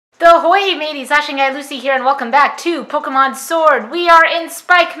Ahoy mateys, Slashing Guy Lucy here, and welcome back to Pokemon Sword. We are in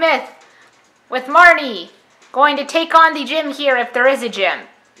Spike Myth with Marnie, going to take on the gym here if there is a gym.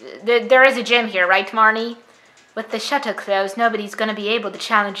 There is a gym here, right Marnie? With the shutter closed, nobody's going to be able to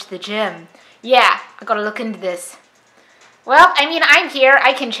challenge the gym. Yeah, I gotta look into this. Well, I mean, I'm here,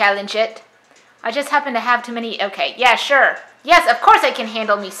 I can challenge it. I just happen to have too many, okay, yeah, sure. Yes, of course I can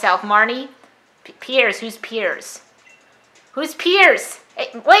handle myself, Marnie. Piers, who's Piers? Who's Piers? Hey,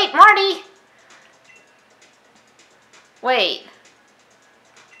 wait, Marty! Wait.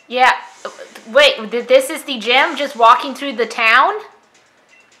 Yeah, wait, this is the gym? Just walking through the town?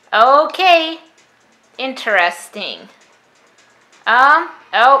 Okay. Interesting. Oh,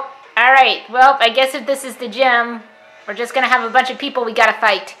 alright. Well, I guess if this is the gym, we're just gonna have a bunch of people we gotta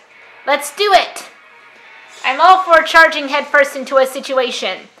fight. Let's do it! I'm all for charging headfirst into a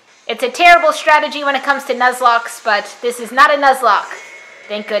situation. It's a terrible strategy when it comes to Nuzlocks, but this is not a Nuzlocke.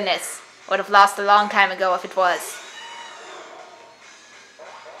 Thank goodness. Would have lost a long time ago if it was.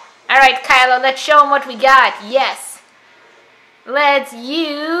 Alright, Kylo, let's show him what we got. Yes. Let's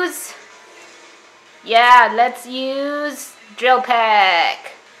use Drill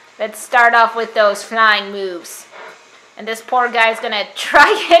Peck. Let's start off with those flying moves. And this poor guy's gonna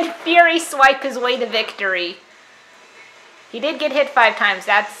try and Fury Swipe his way to victory. He did get hit 5 times.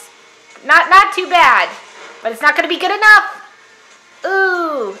 That's not too bad. But it's not gonna be good enough.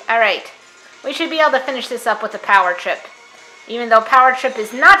 Ooh, alright. We should be able to finish this up with a Power Trip. Even though Power Trip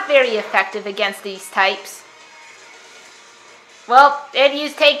is not very effective against these types. Well, it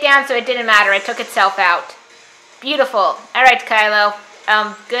used Takedown, so it didn't matter. It took itself out. Beautiful. Alright, Kylo.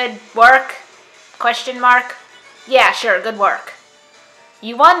 Good work? Question mark? Yeah, sure, good work.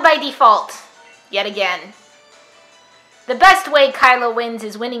 You won by default. Yet again. The best way Kylo wins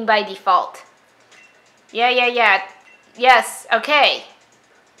is winning by default. Yeah. Yes, okay.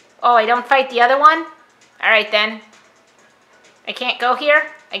 Oh, I don't fight the other one? Alright then. I can't go here?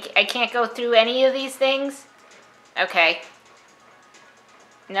 I can't go through any of these things? Okay.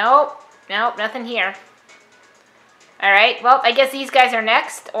 Nope, nothing here. Alright, well, I guess these guys are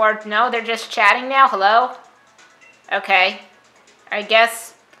next. Or, no, they're just chatting now. Hello? Okay. I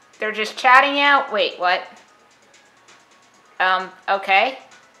guess they're just chatting out. Wait, what? Okay.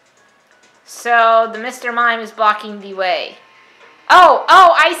 So, the Mr. Mime is blocking the way. Oh,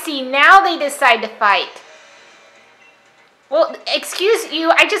 I see. Now they decide to fight. Well, excuse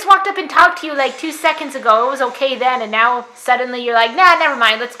you. I just walked up and talked to you like 2 seconds ago. It was okay then, and now suddenly you're like, nah, never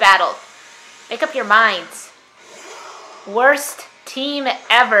mind. Let's battle. Make up your minds. Worst team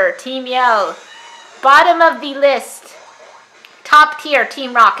ever. Team Yell. Bottom of the list. Top tier,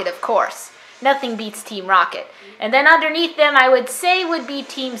 Team Rocket, of course. Nothing beats Team Rocket. And then underneath them, I would say would be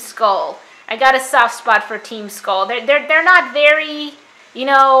Team Skull. I got a soft spot for Team Skull. They're not very,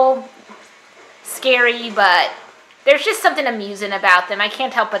 scary, but there's just something amusing about them. I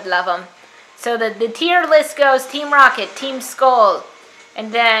can't help but love them. So the tier list goes Team Rocket, Team Skull,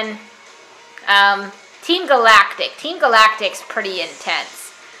 and then Team Galactic. Team Galactic's pretty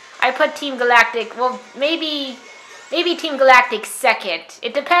intense. I put Team Galactic, well, maybe Team Galactic second.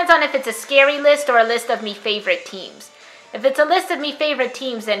 It depends on if it's a scary list or a list of me favorite teams. If it's a list of me favorite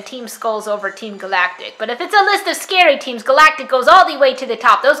teams, then Team Skull's over Team Galactic. But if it's a list of scary teams, Galactic goes all the way to the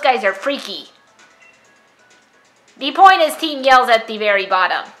top. Those guys are freaky. The point is Team Yell's at the very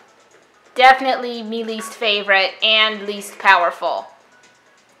bottom. Definitely me least favorite and least powerful.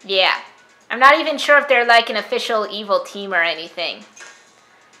 Yeah. I'm not even sure if they're like an official evil team or anything.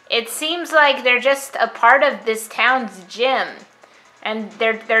 It seems like they're just a part of this town's gym. And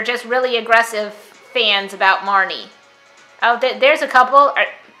they're just really aggressive fans about Marnie. Oh, there's a couple.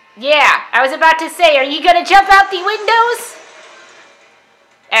 Yeah, I was about to say, are you going to jump out the windows?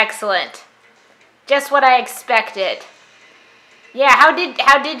 Excellent. Just what I expected. Yeah, how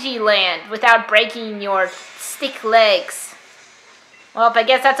did you land without breaking your stick legs? Well, I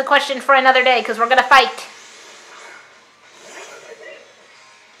guess that's a question for another day, because we're going to fight.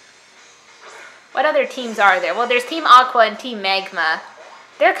 What other teams are there? Well, there's Team Aqua and Team Magma.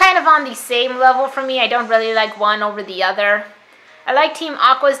 They're kind of on the same level for me. I don't really like one over the other. I like Team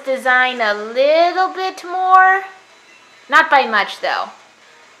Aqua's design a little bit more. Not by much, though.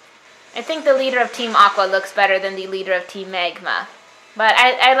 I think the leader of Team Aqua looks better than the leader of Team Magma. But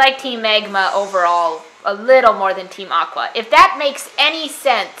I like Team Magma overall a little more than Team Aqua. If that makes any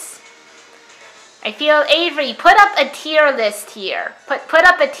sense. I feel, Avery, put up a tier list here. Put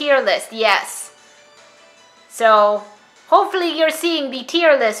up a tier list, yes. So, hopefully you're seeing the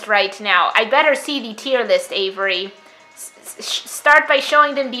tier list right now. I better see the tier list, Avery. Start by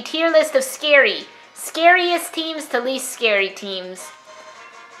showing them the tier list of scariest teams to least scary teams.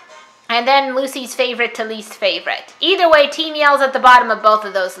 And then Lucy's favorite to least favorite. Either way, Team Yell's at the bottom of both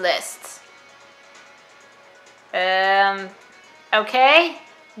of those lists. Okay.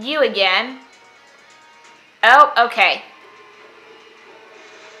 You again. Oh, okay.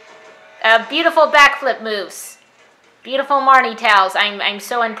 Beautiful backflip moves. Beautiful Marnie towels. I'm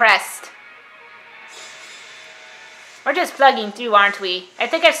so impressed. We're just plugging through, aren't we? I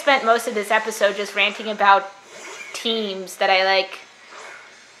think I've spent most of this episode just ranting about teams that I like.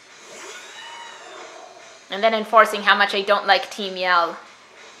 And then enforcing how much I don't like Team Yell.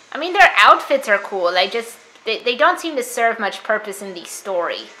 I mean, their outfits are cool. They don't seem to serve much purpose in the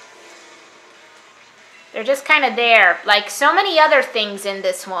story. They're just kind of there. Like so many other things in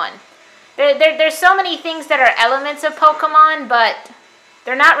this one. There's so many things that are elements of Pokemon, but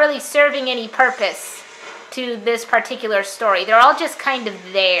they're not really serving any purpose to this particular story. They're all just kind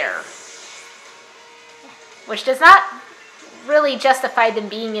of there. Which does not really justify them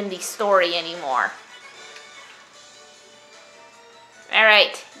being in the story anymore.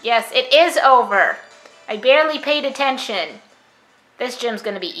 Alright, yes, it is over. I barely paid attention. This gym's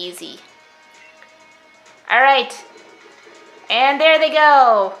gonna be easy. Alright. And there they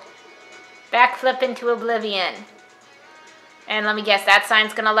go. Backflip into oblivion. And let me guess, that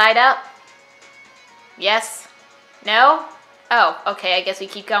sign's gonna light up? Yes? No? Oh, okay, I guess we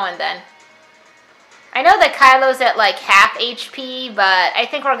keep going then. I know that Kylo's at like half HP, but I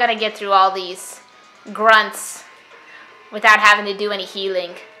think we're gonna get through all these grunts without having to do any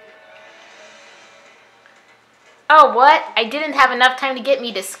healing. Oh, what? I didn't have enough time to get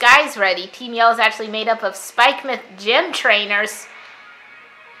me disguise ready. Team Yell is actually made up of Spike-Myth gym trainers.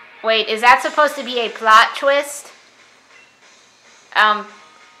 Wait, is that supposed to be a plot twist? I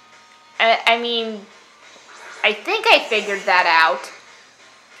mean, I think I figured that out.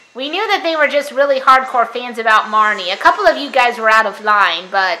 We knew that they were just really hardcore fans about Marnie. A couple of you guys were out of line,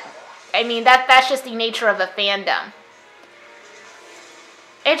 but I mean, that's just the nature of a fandom.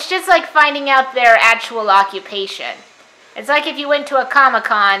 It's just like finding out their actual occupation. It's like if you went to a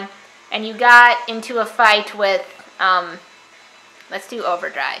Comic-Con and you got into a fight with, let's do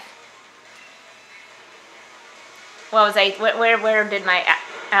Overdrive. What was I, where did my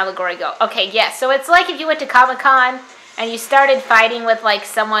allegory go? Okay, yes, so it's like if you went to Comic-Con and you started fighting with like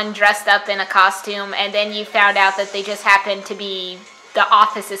someone dressed up in a costume and then you found out that they just happened to be the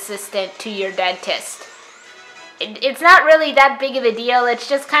office assistant to your dentist. It's not really that big of a deal. It's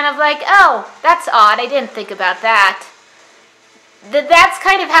just kind of like, oh, that's odd. I didn't think about that. That's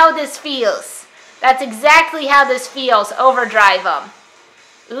kind of how this feels. That's exactly how this feels. Overdrive them.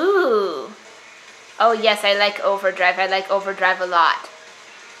 Ooh. Oh, yes, I like Overdrive. I like Overdrive a lot.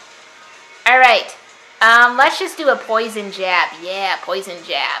 Alright. Let's just do a Poison Jab. Yeah, Poison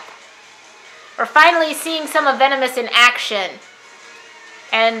Jab. We're finally seeing some of Venomous in action.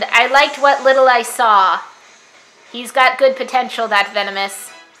 And I liked what little I saw. He's got good potential, that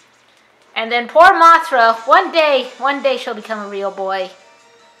Venomous. And then poor Mothra, one day she'll become a real boy.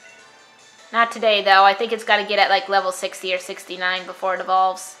 Not today, though. I think it's got to get at like level 60 or 69 before it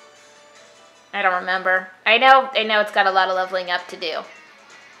evolves. I don't remember. I know it's got a lot of leveling up to do.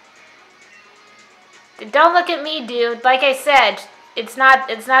 Don't look at me, dude. Like I said, it's not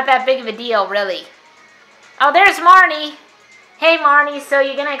that big of a deal, really. Oh, there's Marnie. Hey, Marnie, so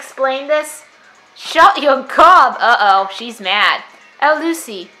you're gonna explain this? Shut your gob! Uh-oh, she's mad. Oh,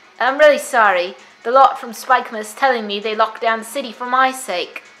 Lucy, I'm really sorry. The lot from Spike-Myth's telling me they locked down the city for my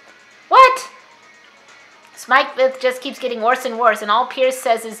sake. What? Spike-Myth just keeps getting worse and worse, and all Pierce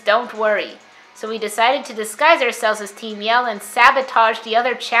says is don't worry. So we decided to disguise ourselves as Team Yell and sabotage the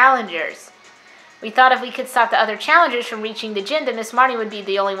other challengers. We thought if we could stop the other challengers from reaching the gym, then Miss Marnie would be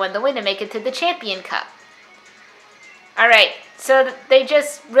the only one to win to make it to the Champion Cup. Alright, so they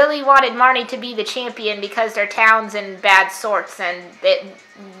just really wanted Marnie to be the champion because their town's in bad sorts and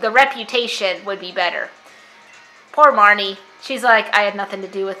the reputation would be better. Poor Marnie. She's like, I had nothing to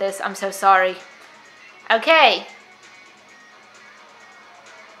do with this. I'm so sorry. Okay.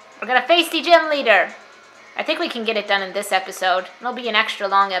 We're gonna face the gym leader. I think we can get it done in this episode. It'll be an extra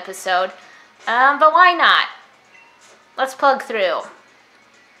long episode. But why not? Let's plug through.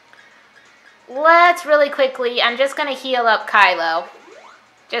 Let's really quickly, I'm just going to heal up Kylo.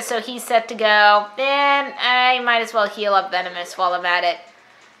 Just so he's set to go. And I might as well heal up Venomous while I'm at it.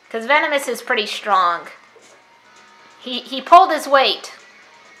 Because Venomous is pretty strong. He pulled his weight.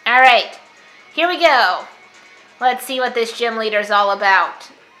 Alright, here we go. Let's see what this gym leader's all about.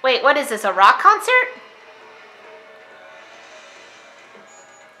 Wait, what is this, a rock concert?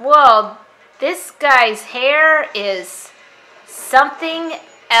 Whoa, this guy's hair is something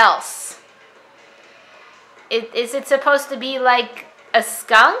else. Is it supposed to be like a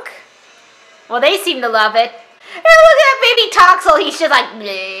skunk? Well, they seem to love it. And look at that baby Toxel. He's just like,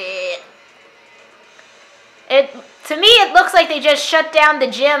 bleh. To me, it looks like they just shut down the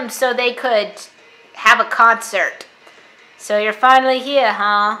gym so they could have a concert. So you're finally here,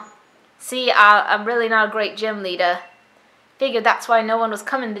 huh? See, I'm really not a great gym leader. Figured that's why no one was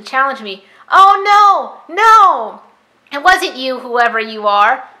coming to challenge me. Oh, no! No! It wasn't you, whoever you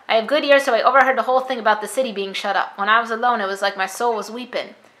are. I have good ears, so I overheard the whole thing about the city being shut up. When I was alone, it was like my soul was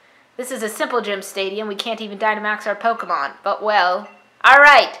weeping. This is a simple gym stadium. We can't even Dynamax our Pokemon. But, well...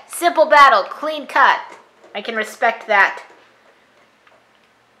 Alright, simple battle, clean cut. I can respect that.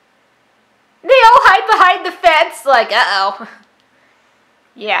 They all hide behind the fence, like, uh-oh.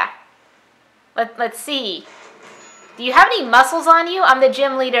 Yeah. Let's see. Do you have any muscles on you? I'm the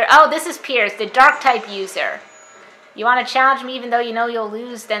gym leader. Oh, this is Pierce, the Dark-type user. You want to challenge me even though you know you'll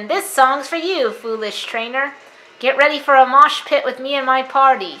lose? Then this song's for you, foolish trainer. Get ready for a mosh pit with me and my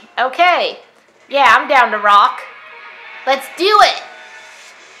party. Okay. Yeah, I'm down to rock. Let's do it.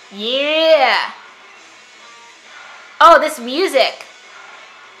 Yeah. Oh, this music.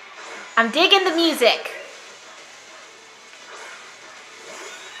 I'm digging the music.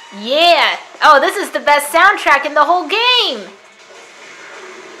 Yeah. Oh, this is the best soundtrack in the whole game.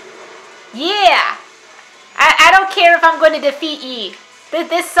 Yeah. I don't care if I'm going to defeat you.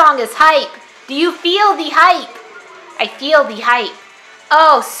 This song is hype. Do you feel the hype? I feel the hype.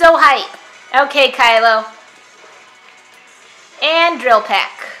 Oh, so hype. Okay, Kylo. And Drill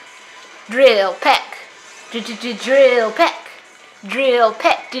Peck. Drill Peck. Drill Peck. Drill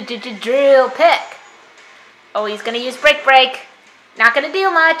Peck. Drill Peck. Oh, he's going to use Break. Not going to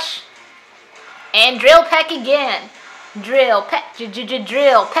do much. And Drill Peck again. Drill Peck.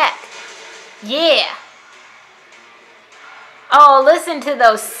 Drill Peck. Yeah. Oh, listen to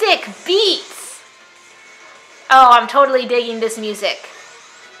those sick beats. Oh, I'm totally digging this music.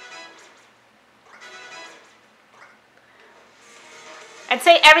 I'd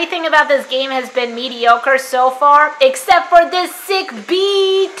say everything about this game has been mediocre so far, except for this sick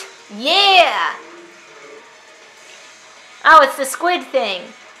beat. Yeah. Oh, it's the squid thing.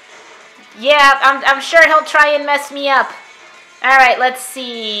 Yeah, I'm sure he'll try and mess me up. Alright, let's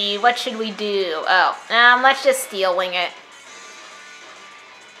see. What should we do? Oh, let's just Steel Wing it.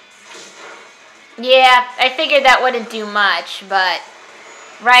 Yeah, I figured that wouldn't do much, but...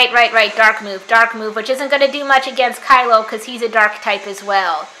 Right. Dark move, which isn't going to do much against Kylo because he's a dark type as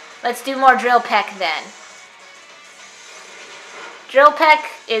well. Let's do more Drill Peck then. Drill Peck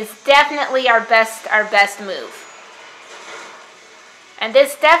is definitely our best move. And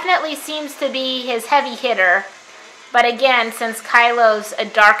this definitely seems to be his heavy hitter. But again, since Kylo's a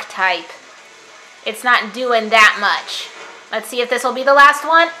dark type, it's not doing that much. Let's see if this will be the last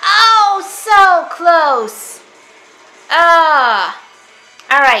one. Oh, so close.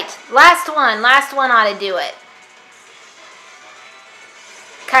 Alright, last one ought to do it.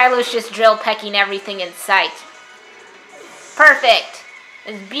 Kylo's just drill pecking everything in sight. Perfect.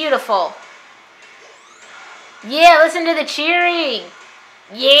 It's beautiful. Yeah, listen to the cheering.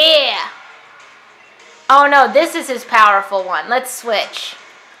 Yeah. Oh no, this is his powerful one. Let's switch.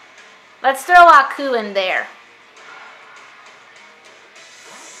 Let's throw Aku in there.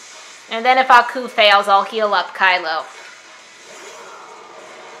 And then if Aku fails, I'll heal up Kylo.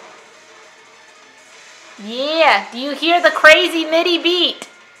 Yeah, do you hear the crazy MIDI beat?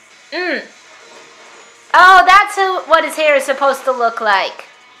 Oh, that's what his hair is supposed to look like.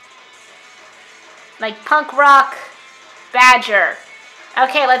 Like punk rock badger.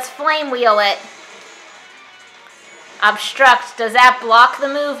 Okay, let's flame wheel it. Obstruct, does that block the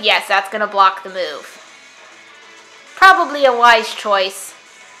move? Yes, that's going to block the move. Probably a wise choice.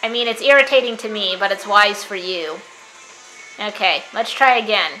 I mean, it's irritating to me, but it's wise for you. Okay, let's try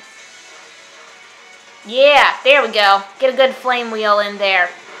again. Yeah, there we go. Get a good flame wheel in there.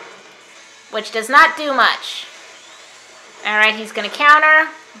 Which does not do much. Alright, he's going to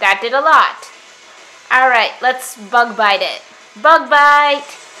counter. That did a lot. Alright, let's bug bite it. Bug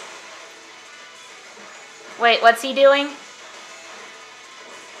bite! Wait, what's he doing?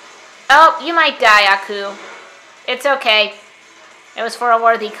 Oh, you might die, Aku. It's okay. It was for a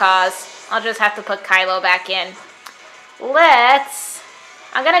worthy cause. I'll just have to put Kylo back in.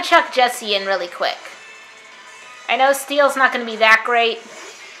 I'm going to chuck Jessie in really quick. I know Steel's not going to be that great,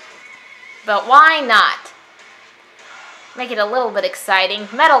 but why not? Make it a little bit exciting.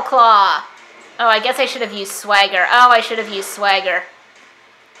 Metal Claw! Oh, I guess I should have used Swagger. Oh, I should have used Swagger.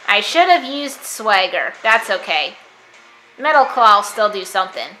 I should have used Swagger. That's okay. Metal Claw will still do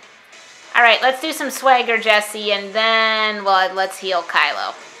something. Alright, let's do some Swagger, Jessie, and then, well, let's heal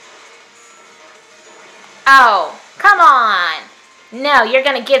Kylo. Oh, come on! No, you're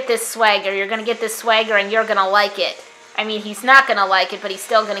going to get this swagger. You're going to get this swagger and you're going to like it. I mean, he's not going to like it, but he's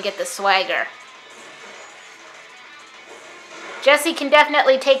still going to get the swagger. Jesse can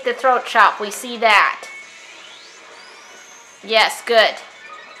definitely take the throat chop. We see that. Yes, good.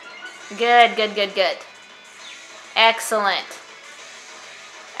 Good, good, good, good. Excellent.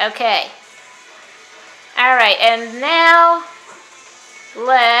 Okay. Alright, and now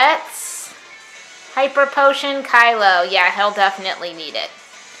let's Hyper Potion Kylo. Yeah, he'll definitely need it.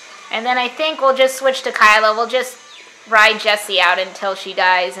 And then I think we'll just switch to Kylo. We'll just ride Jessie out until she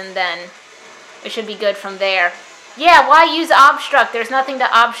dies, and then we should be good from there. Yeah, why use Obstruct? There's nothing to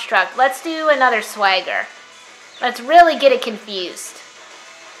obstruct. Let's do another swagger. Let's really get it confused.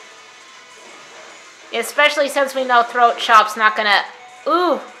 Especially since we know Throat Chop's not gonna...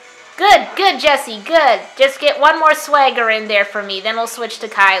 Ooh! Good, good, Jessie, good. Just get one more swagger in there for me, then we'll switch to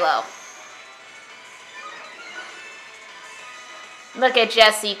Kylo. Look at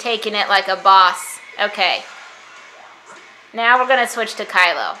Jessie taking it like a boss. Okay. Now we're gonna switch to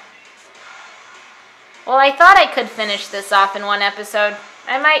Kylo. Well, I thought I could finish this off in one episode.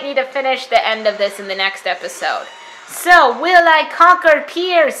 I might need to finish the end of this in the next episode. So, will I conquer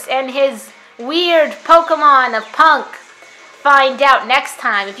Pierce and his weird Pokemon of Punk? Find out next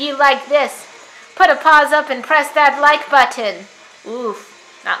time. If you like this, put a pause up and press that like button.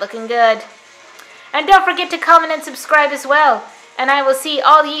 Oof, not looking good. And don't forget to comment and subscribe as well. And I will see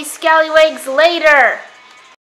all ye scallywags later.